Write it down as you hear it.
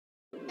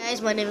Guys,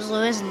 my name is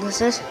Lewis and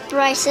this is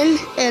Bryson.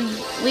 And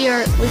we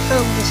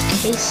filmed this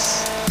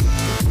case.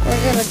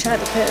 We're gonna try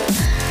to code.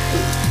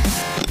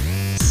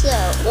 So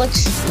I'm gonna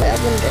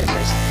do it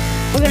first.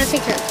 We're gonna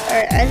take it.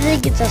 Alright, I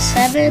think it's a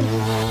 7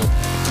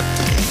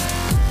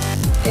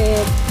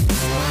 and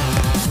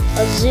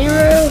a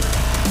 0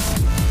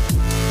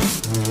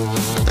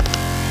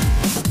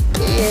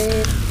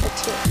 and a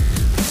 2.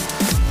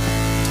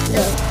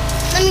 No.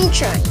 Let me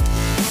try.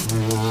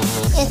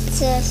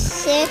 It's a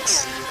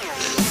 6,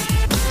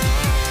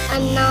 a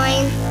 9,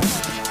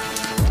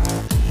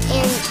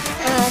 and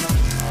a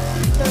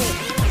 3.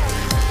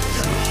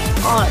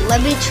 Alright,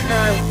 let me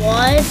try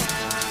 1.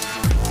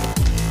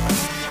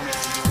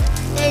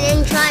 And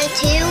then try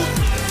 2.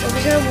 Let me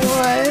try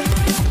 1.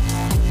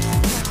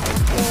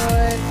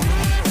 1.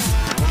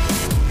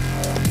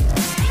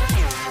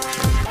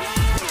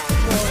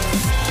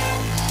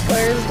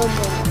 Where's the 1?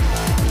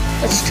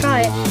 Let's try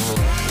it.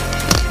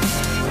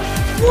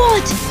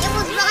 What? It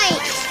was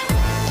right.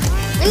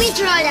 Let me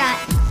try that.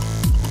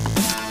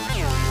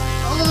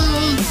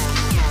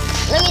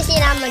 Let me see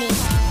that money.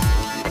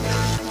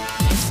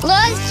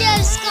 Lewis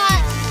just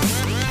got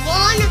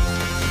 1,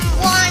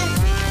 1,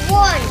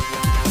 1.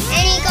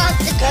 And he got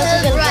the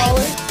code right.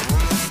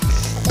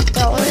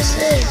 What is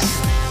this?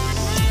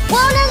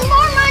 Well, there's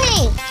more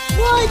money.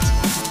 What?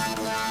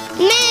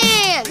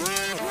 Man.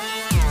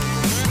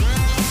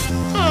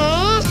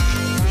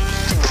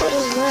 What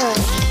is that?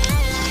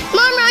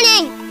 More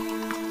money.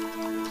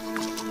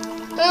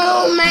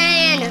 Oh,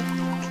 man.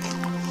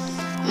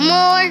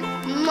 More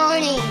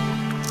money.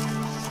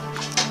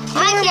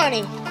 More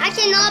money. I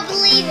cannot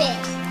believe it.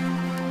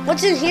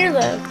 What's in here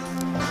though?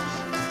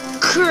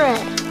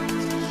 Crap.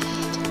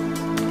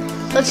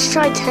 Let's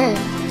try 10.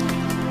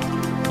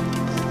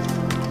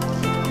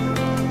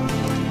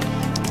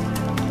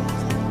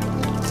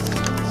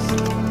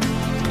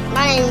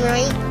 That ain't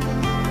right.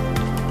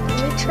 Let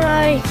me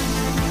try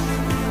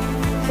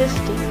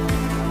 50.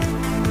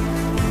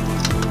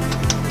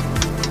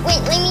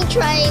 Wait, let me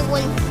try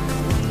 1.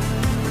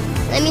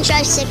 Let me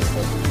try 60.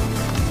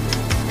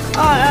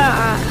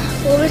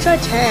 Well, let me try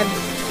 10.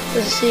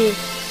 Let's see.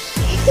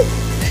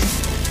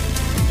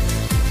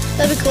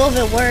 That'd be cool if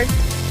it worked.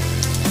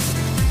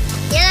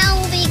 Yeah, that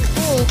will be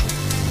cool.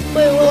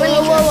 Wait.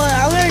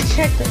 I'm gonna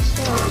check this.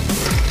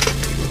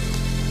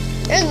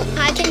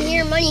 I can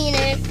hear money in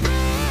it.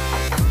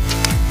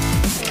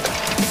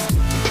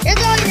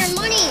 There's all your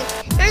money.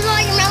 There's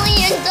all your $1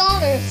 million. $1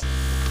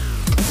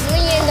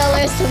 million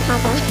to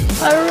Papa.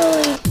 I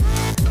really.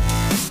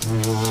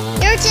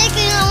 You're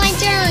taking on my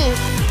turn.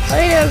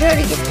 I know, I'm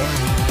trying to get this.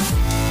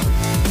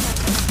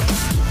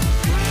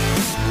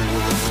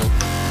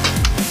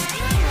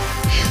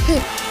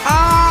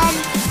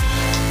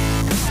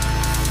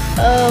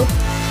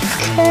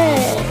 Okay.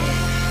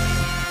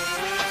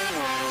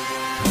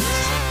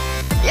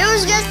 It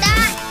was just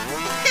that.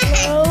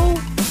 No.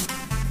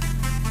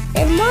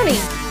 And money.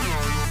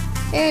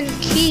 And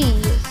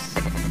keys.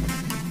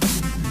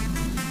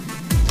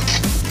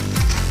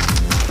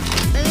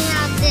 Let me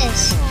have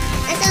this.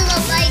 This is a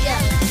Lego.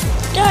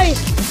 Guys.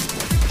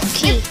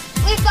 Key.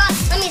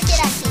 Let me see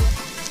that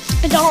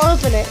key. Don't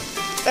open it.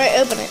 Alright,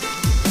 open it.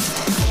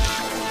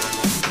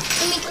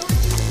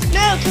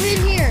 No, come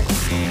in here.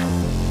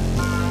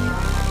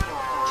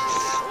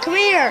 Come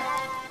here.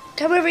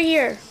 Come over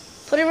here.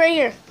 Put it right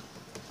here.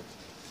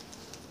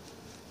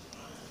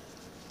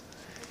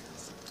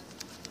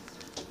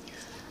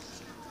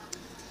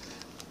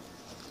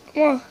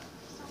 Come on.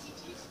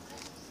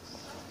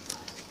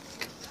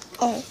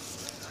 Oh.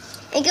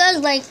 It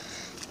goes like.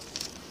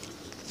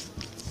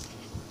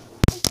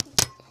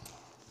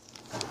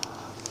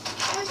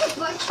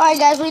 Alright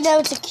guys, we know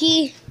it's a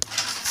key.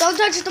 Don't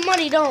touch the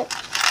money, don't.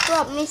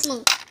 Well, let me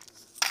see.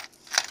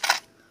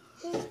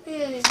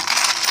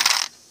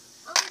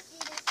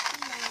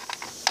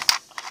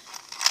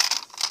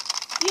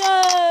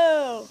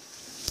 Yo!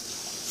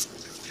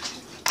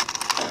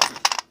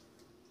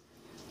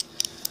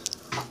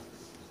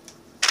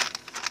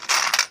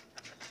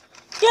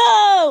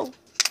 Yo!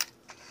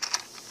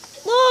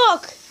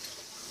 Look!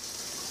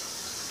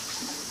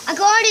 I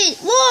got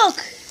it. Look!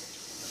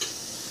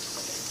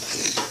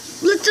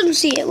 Let them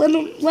see it. Let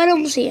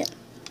them see it.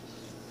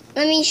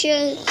 Let me show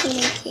it to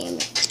the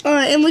camera.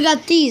 Alright, and we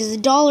got these, the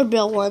dollar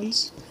bill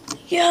ones.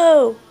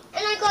 Yo!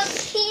 And I got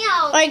key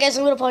out. Alright guys,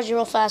 I'm gonna pause you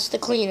real fast to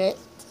clean it.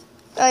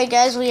 Alright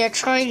guys, we are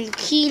trying the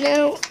key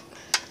now.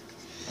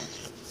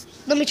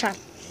 Let me try.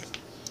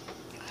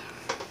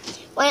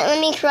 Wait, let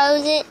me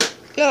close it.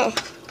 No.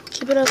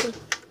 Keep it open.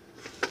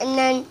 And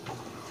then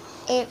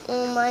it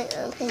might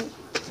open.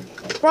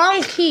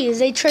 Wrong keys,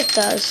 they tricked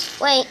us.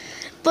 Wait.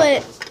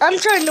 But I'm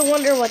trying to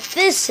wonder what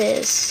this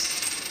is.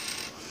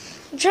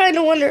 I'm trying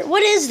to wonder,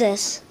 what is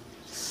this?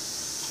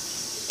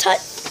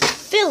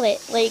 Feel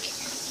it, like,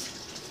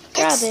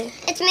 grab it.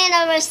 It's made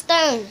out of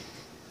stone.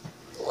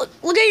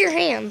 Look at your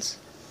hands.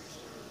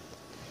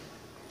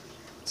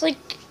 It's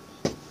like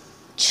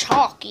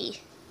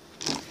chalky.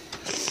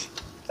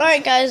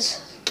 Alright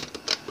guys.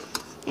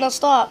 Now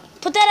stop.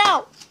 Put that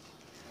out.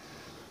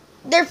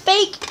 They're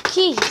fake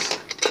keys.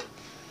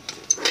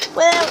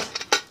 Well,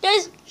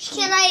 guys,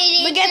 Can I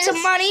eat we get this?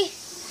 some money.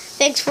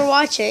 Thanks for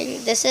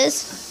watching. This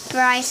is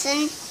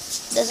Bryson.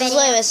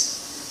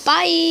 Lewis.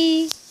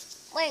 Bye.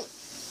 Wait,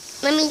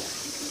 let me